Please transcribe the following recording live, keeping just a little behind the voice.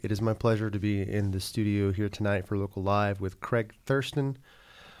It is my pleasure to be in the studio here tonight for Local Live with Craig Thurston.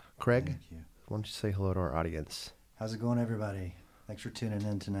 Craig, Thank you. why don't you say hello to our audience? How's it going, everybody? Thanks for tuning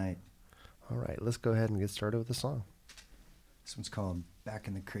in tonight. All right, let's go ahead and get started with the song. This one's called Back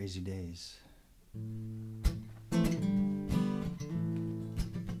in the Crazy Days.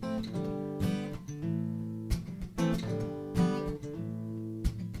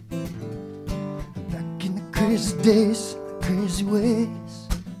 Back in the crazy days, the crazy ways,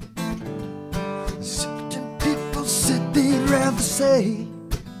 certain people said they'd rather say,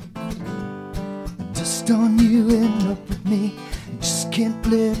 just on you end up with me, you just can't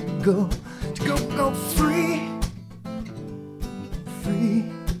let it go. To go free,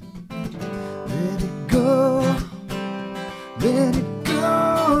 free, let it go, let it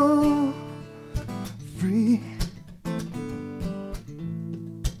go, free.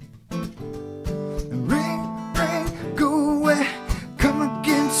 Rain, go away, come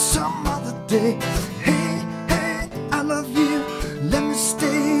again some other day. Hey, I love you, let me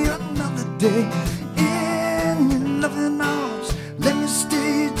stay another day. In your loving arms, let me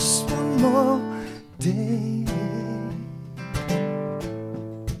stay just one more day.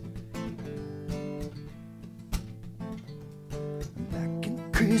 Back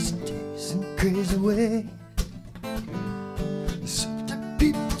in crazy days and crazy ways, certain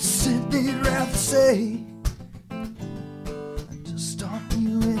people said they'd rather say, just on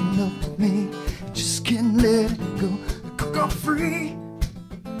you and up with me, just can't let it go. Go free,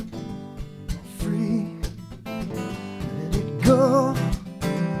 free, let it go,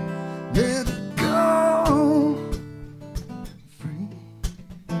 let it go, free.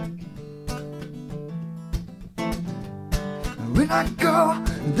 When I go,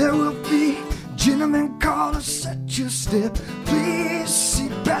 there will be gentlemen callers at your step. Please see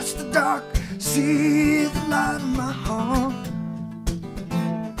past the dark, see the light of my heart.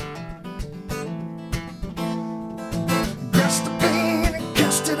 Cast the pain and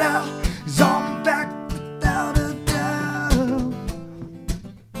cast it out, is all back without a doubt.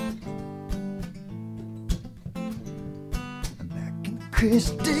 Back in the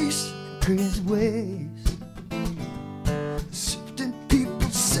crazy days, crazy ways, certain people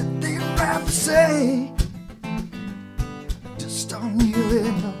said they'd rather say, just on you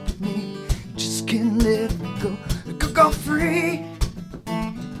and up with me, just can't let it go. Go free,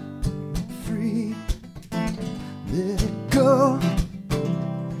 free, let it go,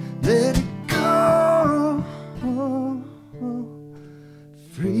 let it go,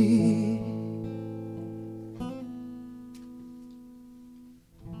 free.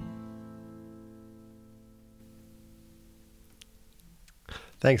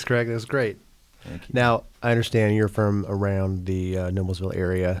 Thanks, Craig. That was great. Thank you. Now, I understand you're from around the Noblesville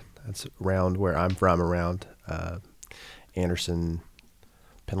area. That's around where I'm from, around Anderson,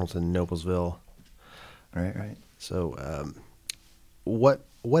 Pendleton, Noblesville. Right. So, what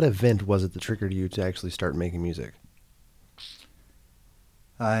event was it that triggered you to actually start making music?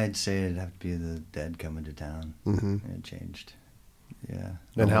 I'd say it'd have to be the Dead coming to town. Mm-hmm. It changed. Yeah.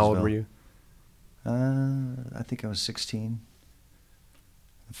 And how old were you? I think I was 16.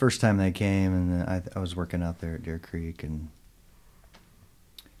 The first time they came, and I was working out there at Deer Creek and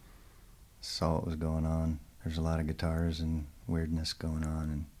saw what was going on. There's a lot of guitars and weirdness going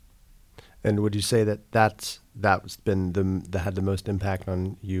on, And would you say that that had the most impact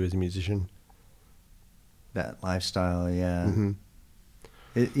on you as a musician? that lifestyle. Yeah. Mm-hmm.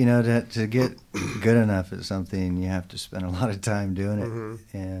 To get good enough at something, you have to spend a lot of time doing it.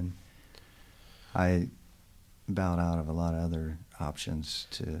 Mm-hmm. And I bowed out of a lot of other options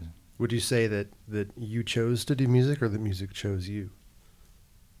to. Would you say that you chose to do music, or that music chose you?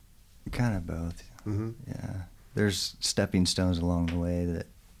 Kind of both. Mm-hmm. Yeah. There's stepping stones along the way that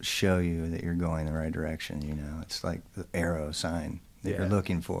show you that you're going the right direction, It's like the arrow sign that you're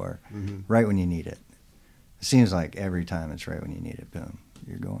looking for Mm-hmm. right when you need it. It seems like every time it's right when you need it, boom,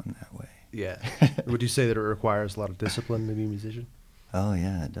 you're going that way. Yeah. Would you say that it requires a lot of discipline to be a musician? Oh,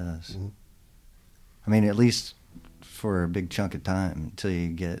 yeah, it does. Mm-hmm. I mean, at least for a big chunk of time until you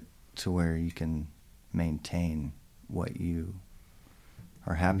get to where you can maintain what you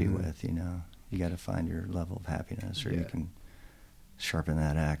are happy Mm-hmm. with, You got to find your level of happiness, or Yeah. you can sharpen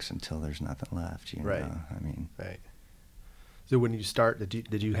that axe until there's nothing left, Right. I mean, Right. So when you start,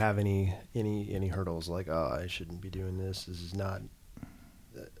 did you have any hurdles like, oh, I shouldn't be doing this? This is not,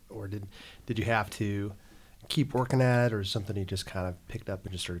 or did you have to keep working at it, or something you just kind of picked up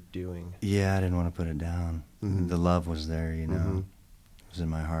and just started doing? yeah, I didn't want to put it down. Mm-hmm. The love was there, Mm-hmm. It was in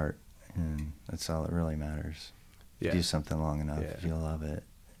my heart, and that's all that really matters. Yeah. Do something long enough, Yeah. if you love it,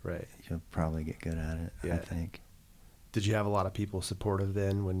 Right. you'll probably get good at it, Yeah. I think. Did you have a lot of people supportive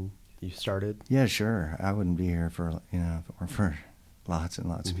then when you started? Yeah, sure. I wouldn't be here for, if it weren't for lots and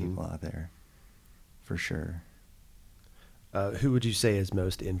lots Mm-hmm. of people out there, for sure. Who would you say has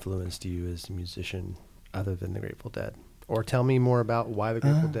most influenced you as a musician other than the Grateful Dead? Or tell me more about why the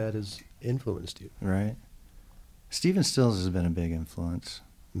Grateful Dead has influenced you. Right. Stephen Stills has been a big influence,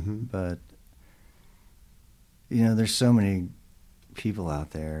 Mm-hmm. but, there's so many people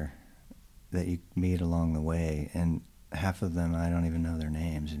out there that you meet along the way, and half of them I don't even know their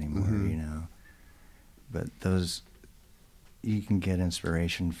names anymore, Mm-hmm. But those, you can get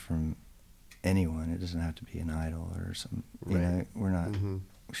inspiration from anyone. It doesn't have to be an idol or some, Right. we're not, Mm-hmm.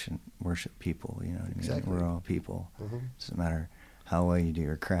 we shouldn't worship people, you know what I mean? Exactly. We're all people. Mm-hmm. Doesn't matter how well you do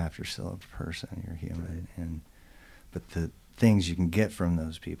your craft, you're still a person, you're human. But the things you can get from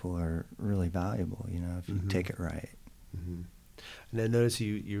those people are really valuable, if you Mm-hmm. take it right. Mm-hmm. And I notice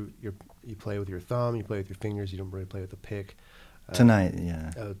you play with your thumb, you play with your fingers, you don't really play with the pick. Tonight,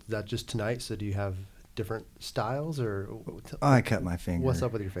 yeah. Is that just tonight? So do you have different styles, or I cut my finger. what's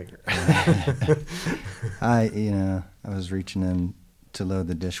up with your finger? I was reaching in to load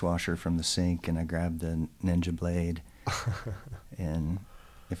the dishwasher from the sink, and I grabbed the Ninja blade. And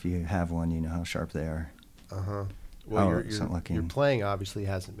if you have one, you know how sharp they are. Uh-huh. Well, it's not looking. your playing obviously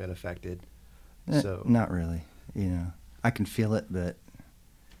hasn't been affected. So Not really. I can feel it, but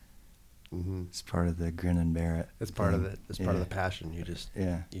mm-hmm. it's part of the grin and bear it. It's part of thing. it. It's part of the passion. You just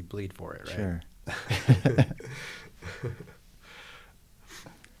Yeah. you bleed for it, right? Sure.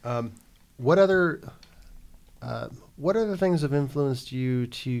 What other things have influenced you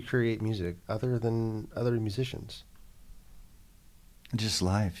to create music other than other musicians? Just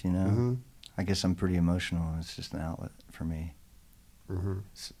life, Mm-hmm. I guess I'm pretty emotional. It's just an outlet for me. Mm-hmm.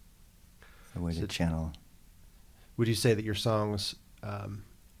 It's a way So- to channel. Would you say that your songs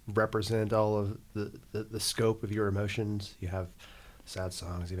represent all of the scope of your emotions? You have sad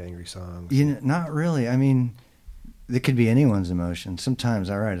songs, you have angry songs. Not really. I mean, it could be anyone's emotion. Sometimes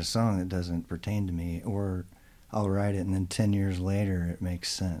I write a song that doesn't pertain to me, or I'll write it and then 10 years later it makes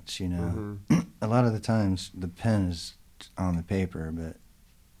sense, Mm-hmm. A lot of the times the pen is on the paper, but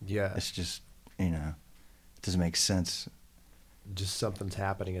Yeah, it's just, it doesn't make sense. just something's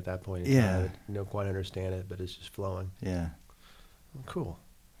happening at that point in Yeah. time. You don't quite understand it, but it's just flowing. Yeah. Cool.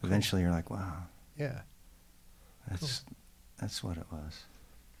 Eventually you're like, wow, Yeah. that's what it was.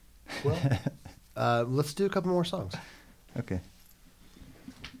 Well, let's do a couple more songs. Okay.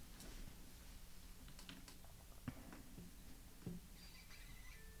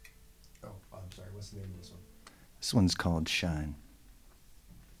 Oh, I'm sorry. What's the name of this one? This one's called Shine.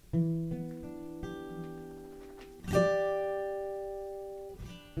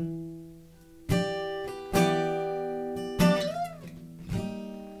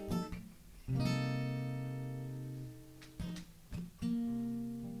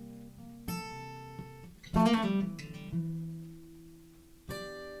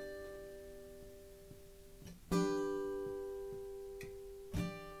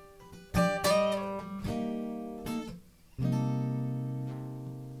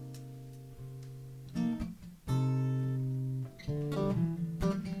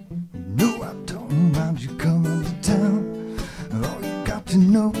 No, I don't mind you coming to town. All you got to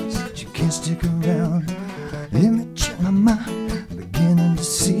know is that you can't stick around. Image in my mind, I'm beginning to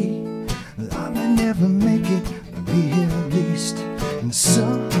see that I may never make it, but be here at least. In the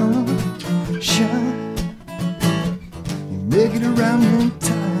sunshine, you make it around in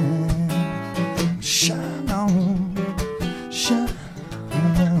time. Shine on, shine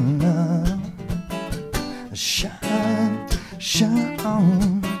on, shine, shine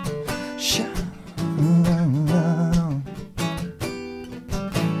on. Shine on.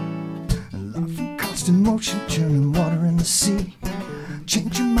 Life in constant motion, churning water in the sea.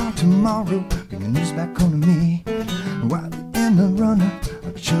 Change your mind tomorrow, bring the news back on to me. While in the runner,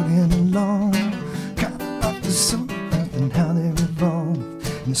 I'm chugging along. Kind of like the sun and how they revolve.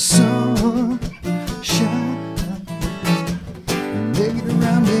 In the sun, shine, make it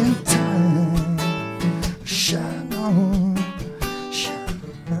around in time. Shine on, shine.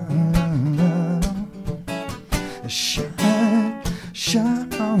 Shine,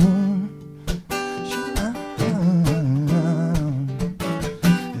 shine on, shine,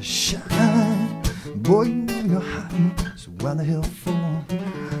 shine. Boy, you know you're hiding, so why the hell for?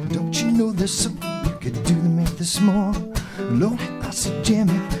 Don't you know there's something you could do to make this more? Lord, I said,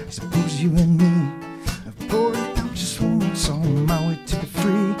 Jimmy, suppose you and me have poured it out just once on my way to be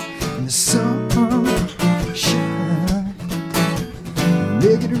free. In the sun, shine,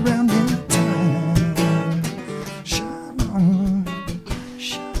 make it around in time. Shine on,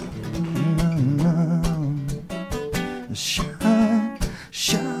 shine on,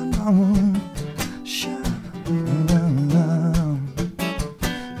 on, shine,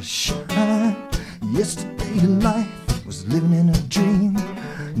 shine. Yesterday your life was living in a dream.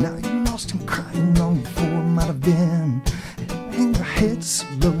 Now you're lost and crying long before it might have been. Hang your head so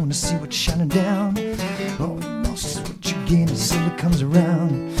low to see what's shining down. All you lost is what you gain until it comes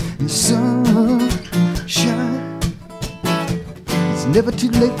around. And the sun shine. It's never too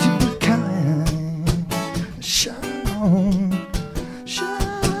late to be kind. Shine on,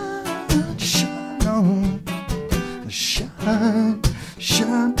 shine, shine on, shine,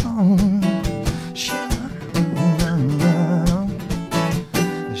 shine on, shine on,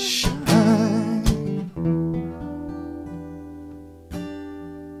 shine.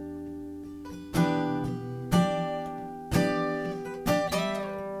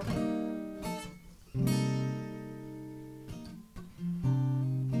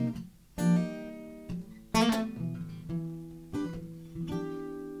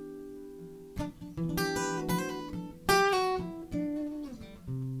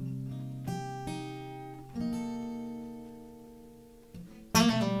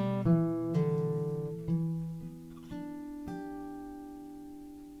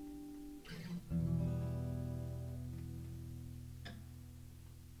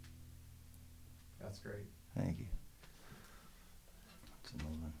 That's great. Thank you. That's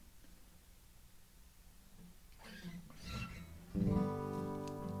another one.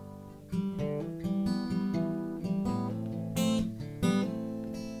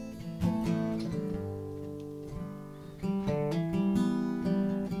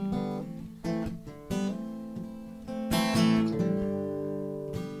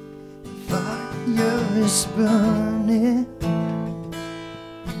 Fire is burning.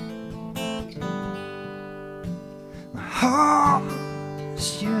 My heart is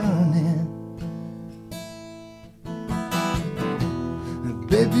yearning.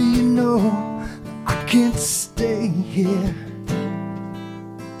 Baby, you know I can't stay here.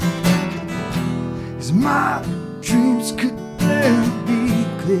 'Cause my dreams could never be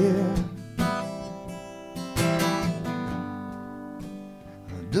clear.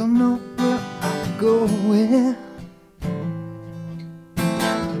 I don't know where I'm going.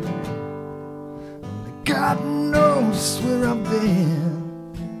 Only God knows where I've been.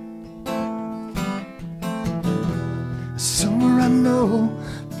 Somewhere I know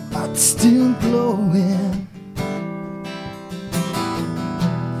the light's still glowing.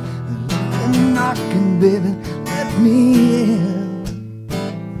 And knocking, baby, let me in.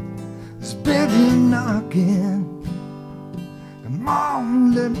 'Cause baby, I'm knocking. Come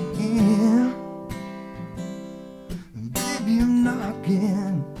on, let me in. Baby, I'm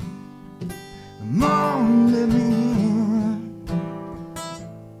knocking. Come on, let me in.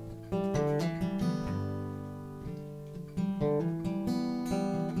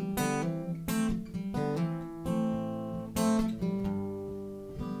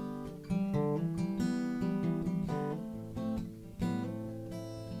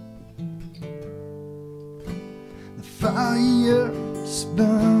 The fire's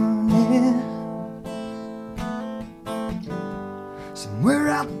burning. Somewhere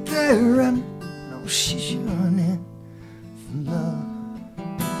out there I know she's yearning for love.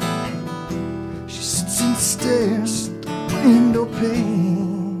 She sits and stares at the window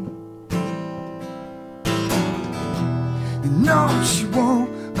pane. And no, she won't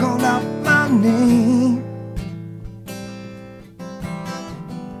call out my name.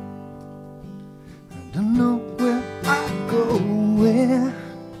 I don't know where I go, where.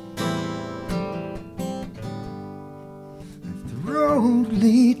 If the road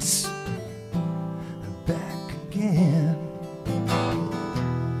leads back again.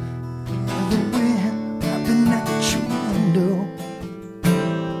 The wind rapping at your window.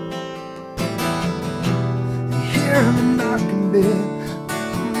 You hear me knocking, babe.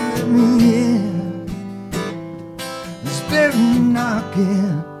 Let me in. There's baby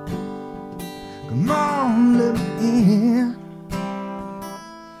knocking. Come on, let me in.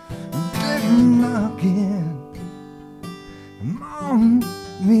 Baby knocking. Come on, let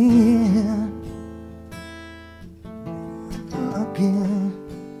me in. Knocking.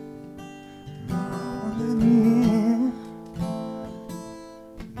 Come on, let me in.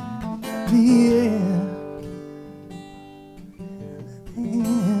 Let me in. Let me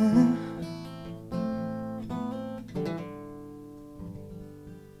in.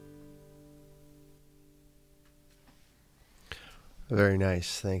 Very nice.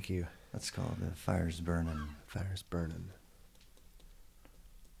 Thank you. That's called The Fire's Burning. Fire's burning.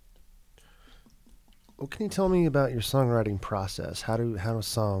 Well, can you tell me about your songwriting process? How do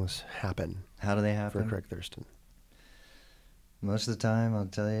songs happen How do they for happen? Craig Thurston? Most of the time, I'll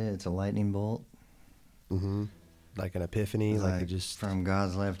tell you, it's a lightning bolt. Mm-hmm. Like an epiphany, like it just from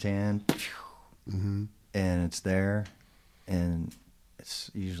God's left hand. Mm-hmm. And it's there, and it's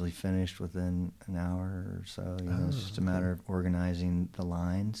usually finished within an hour or so. You know, it's just a matter of organizing the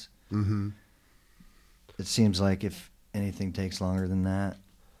lines. Mm-hmm. It seems like if anything takes longer than that,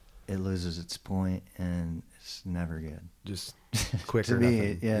 it loses its point, and it's never good. Just quicker. To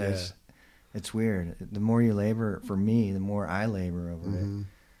me, yeah. It's weird. The more you labor, for me, the more I labor over Mm-hmm. it,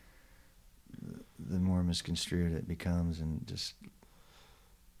 the more misconstrued it becomes and just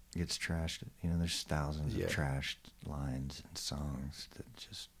gets trashed. You know, there's thousands of trashed lines and songs that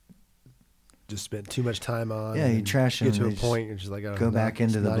just spent too much time on. Yeah, you trash them. Get to a point, you're just like, oh, go back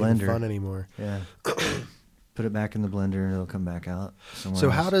into the not blender. Even fun anymore. Yeah. Put it back in the blender and it'll come back out somewhere So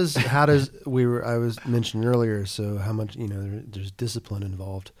else. how does I was mentioning earlier, so how much, there's discipline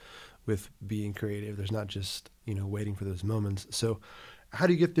involved with being creative. There's not just, waiting for those moments. So how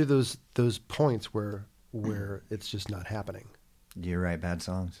do you get through those points where it's just not happening? Do you write bad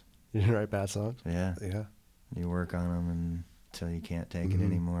songs? You write bad songs? Yeah. Yeah. You work on them until you can't take Mm-hmm. it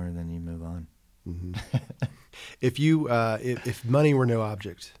anymore, then you move on. Mm-hmm. If money were no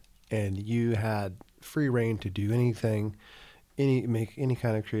object and you had free reign to do anything, make any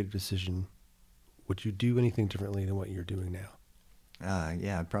kind of creative decision, would you do anything differently than what you're doing now?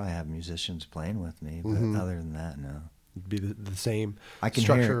 Yeah, I'd probably have musicians playing with me, but Mm-hmm. other than that, no. It'd be the same I can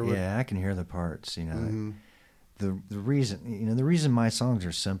structure. I can hear the parts. Mm-hmm. The reason my songs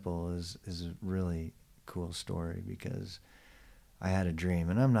are simple is a really cool story, because I had a dream,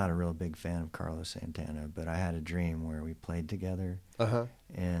 and I'm not a real big fan of Carlos Santana, but I had a dream where we played together,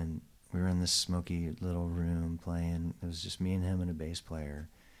 and we were in this smoky little room playing. It was just me and him and a bass player,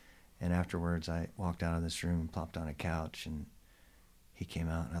 and afterwards I walked out of this room and plopped on a couch, and he came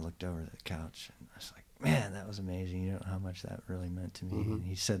out, and I looked over at the couch, and I was like, man, that was amazing. You don't know how much that really meant to me. Mm-hmm. And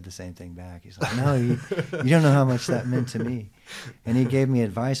he said the same thing back. He's like, no, you don't know how much that meant to me. And he gave me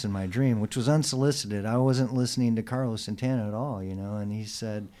advice in my dream, which was unsolicited. I wasn't listening to Carlos Santana at all, and he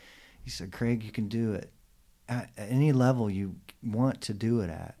said, Craig, you can do it at any level you want to do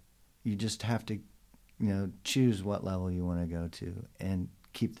it at. You just have to, choose what level you want to go to and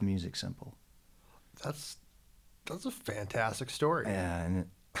keep the music simple. That's a fantastic story. Yeah, and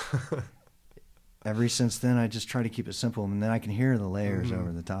ever since then, I just try to keep it simple, and then I can hear the layers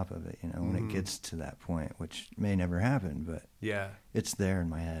over the top of it, when it gets to that point, which may never happen, but it's there in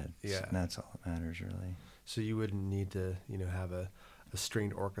my head. Yeah. And that's all that matters, really. So you wouldn't need to, have a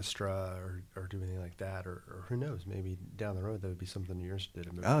stringed orchestra or do anything like that, or who knows, maybe down the road that would be something you're interested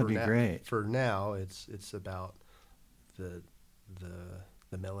in. Oh, it'd be great. For now, it's about the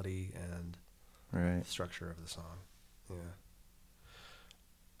melody and right. the structure of the song. Yeah.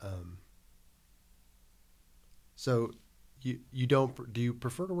 So you don't, do you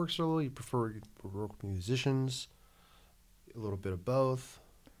prefer to work solo? You prefer to work with musicians? A little bit of both?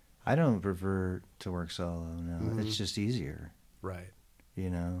 I don't prefer to work solo, no. Mm-hmm. It's just easier. Right.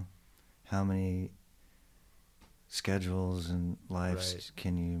 How many schedules and lives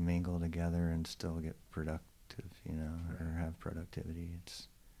can you mingle together and still get productive, or have productivity? It's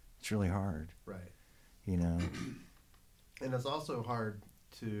really hard. Right. And it's also hard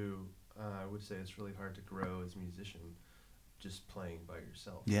to, I would say it's really hard to grow as a musician just playing by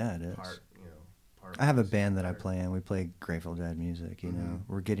yourself. Yeah, it is. Part I have a band that I play in. We play Grateful Dead music,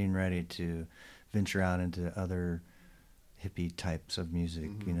 We're getting ready to venture out into other hippie types of music,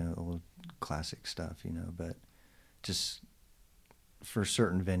 old classic stuff, but just for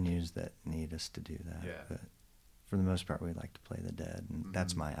certain venues that need us to do that. Yeah. But for the most part, we like to play the Dead, and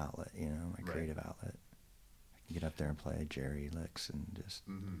that's my outlet, my creative outlet. I can get up there and play Jerry licks and just...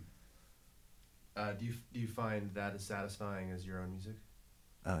 Do you find that as satisfying as your own music?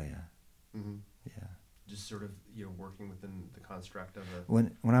 Oh, yeah. Mm-hmm. Yeah. Just sort of, working within the construct of a...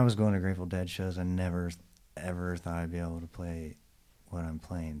 When I was going to Grateful Dead shows, I never, ever thought I'd be able to play what I'm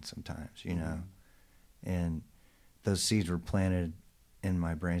playing sometimes, And those seeds were planted in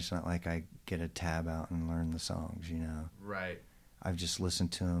my brain. It's not like I get a tab out and learn the songs, Right. I've just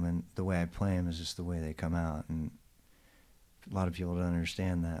listened to them, and the way I play them is just the way they come out. And a lot of people don't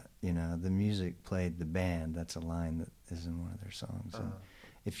understand that, the music played the band. That's a line that is in one of their songs. And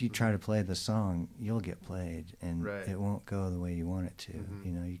if you try to play the song, you'll get played, and it won't go the way you want it to.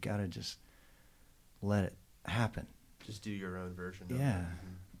 You got to just let it happen. Just do your own version of it. Yeah.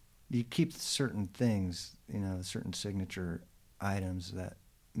 You keep certain things, certain signature items that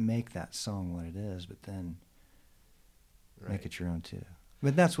make that song what it is, but then make it your own too.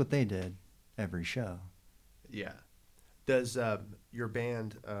 But that's what they did every show. Yeah. Does your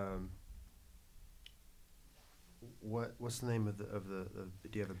band, What's the name of the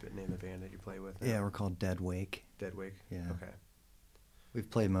do you have a name of the band that you play with now? Yeah, we're called Dead Wake. Dead Wake? Yeah. Okay. We've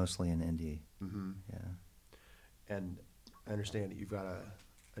played mostly in indie. Mm-hmm. Yeah. And I understand that you've got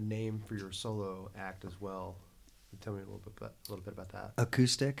a name for your solo act as well. Can you tell me a little bit about that?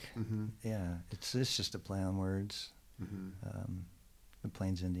 Acoustic? Mm-hmm. Yeah, it's just a play on words. Mm-hmm. The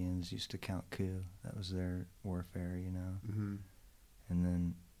Plains Indians used to count coup. That was their warfare, you know. Mm-hmm. And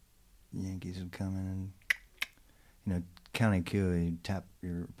then Yankees would come in and, you know, counting coup, you'd tap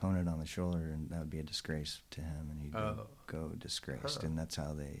your opponent on the shoulder, and that would be a disgrace to him, and he'd go disgraced. And that's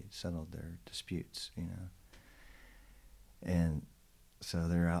how they settled their disputes, you know. And so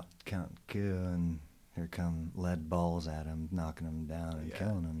they're out counting coup, and here come lead balls at him, knocking him down and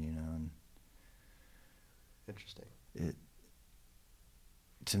killing him, you know. And interesting.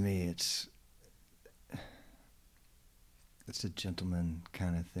 To me, it's a gentleman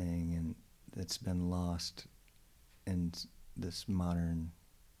kind of thing, and it's been lost in this modern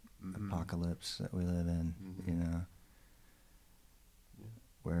apocalypse that we live in, you know,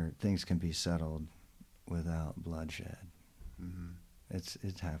 where things can be settled without bloodshed. Mm-hmm.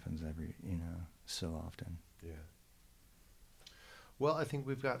 It happens so often. Yeah. Well, I think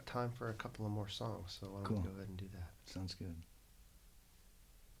we've got time for a couple of more songs, so why don't we go ahead and do that? Sounds good.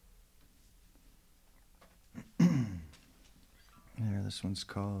 There, this one's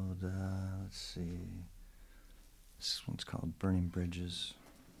called, let's see. This one's called Burning Bridges.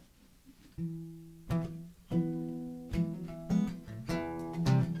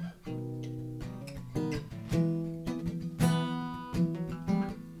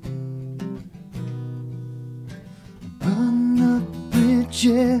 Burn up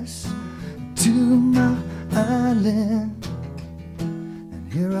bridges to my island,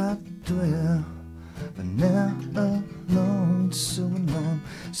 and here I dwell, but now alone, so alone.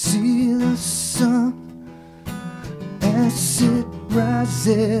 See the sun as it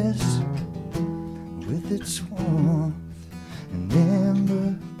rises with its warmth and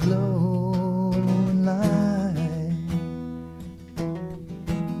amber glowing light.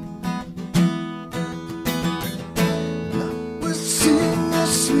 I will sing a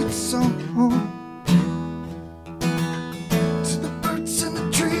sweet song to the birds and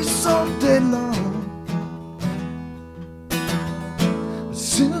the trees all day long. But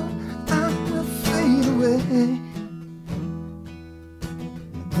soon I will fade away.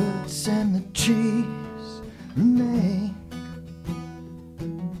 The birds and the trees remain.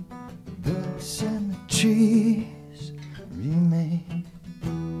 The birds and the trees remain.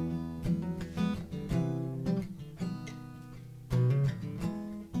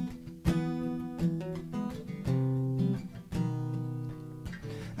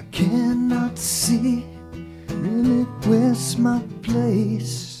 I cannot see really where's my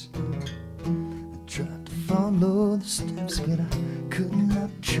place. I tried to follow the steps, but I could not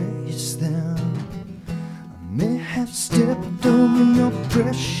trace them. I may have stepped over your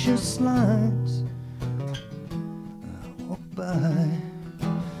precious lines. I walk by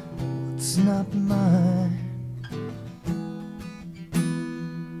what's not mine.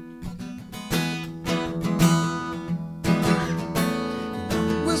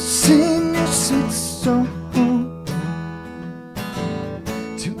 We'll sing a sweet song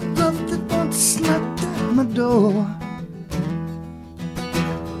to love that once knocked at my door.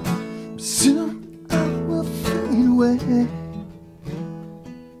 Soon I will fade away, and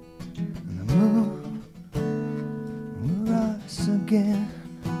the moon will rise again.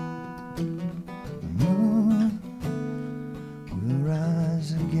 The moon will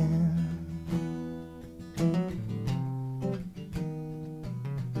rise again.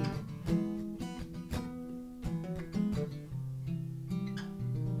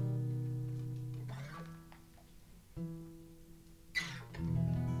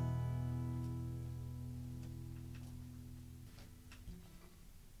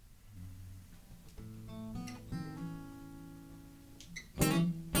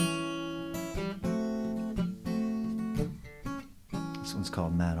 This one's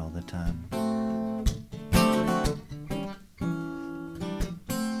called Mad All the Time.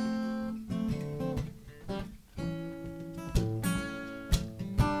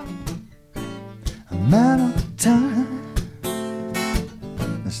 I'm mad all the time.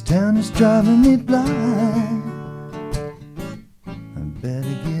 This town is driving me blind. I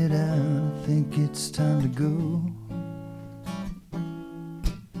better get out. I think it's time to go.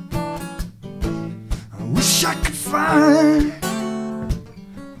 I wish I could find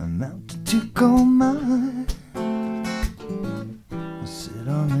a mountain to call mine. I'll sit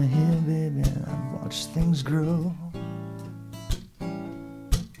on the hill, baby, and I'll watch things grow.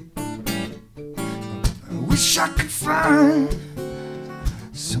 I wish I could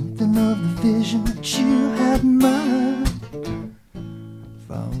something of the vision that you had in mind.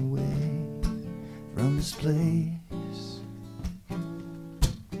 Far away from this place,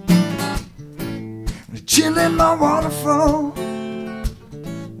 chill in my waterfall,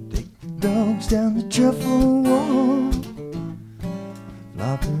 take the dogs down the truffle wall,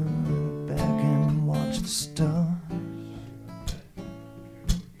 flop her back and watch the stars.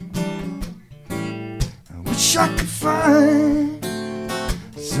 I wish I could find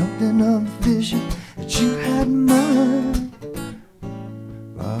something of the vision that you had in mind,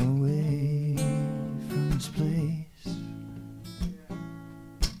 far away from this place.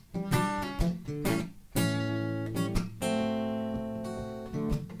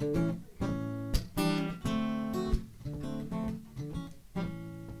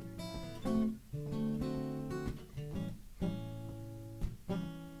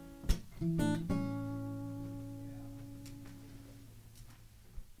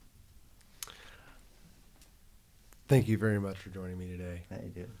 Thank you very much for joining me today. Hey,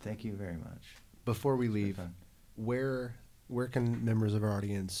 dude, thank you very much. Before we leave, fun. where can members of our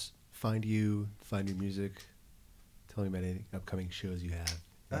audience find you, find your music? Tell me about any upcoming shows you have,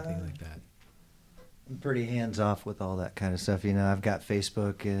 anything like that. I'm pretty hands off with all that kind of stuff. You know, I've got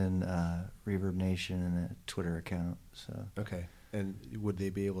Facebook and Reverb Nation and a Twitter account. So Okay. And would they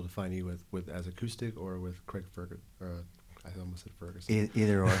be able to find you with as acoustic or with Craig Ferguson? I almost said Ferguson.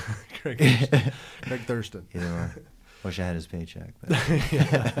 Either or. Craig Thurston. Craig Thurston. Either or. Wish I had his paycheck. But.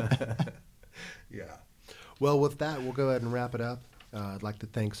 Yeah. Yeah. Well, with that, we'll go ahead and wrap it up. I'd like to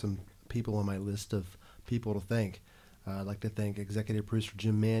thank some people on my list of people to thank. I'd like to thank executive producer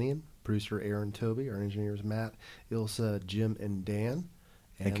Jim Mannion, producer Aaron Toby, our engineers Matt, Ilsa, Jim, and Dan.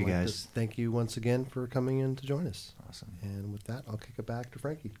 Thank you, guys. Thank you once again for coming in to join us. Awesome. And with that, I'll kick it back to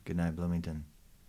Frankie. Good night, Bloomington.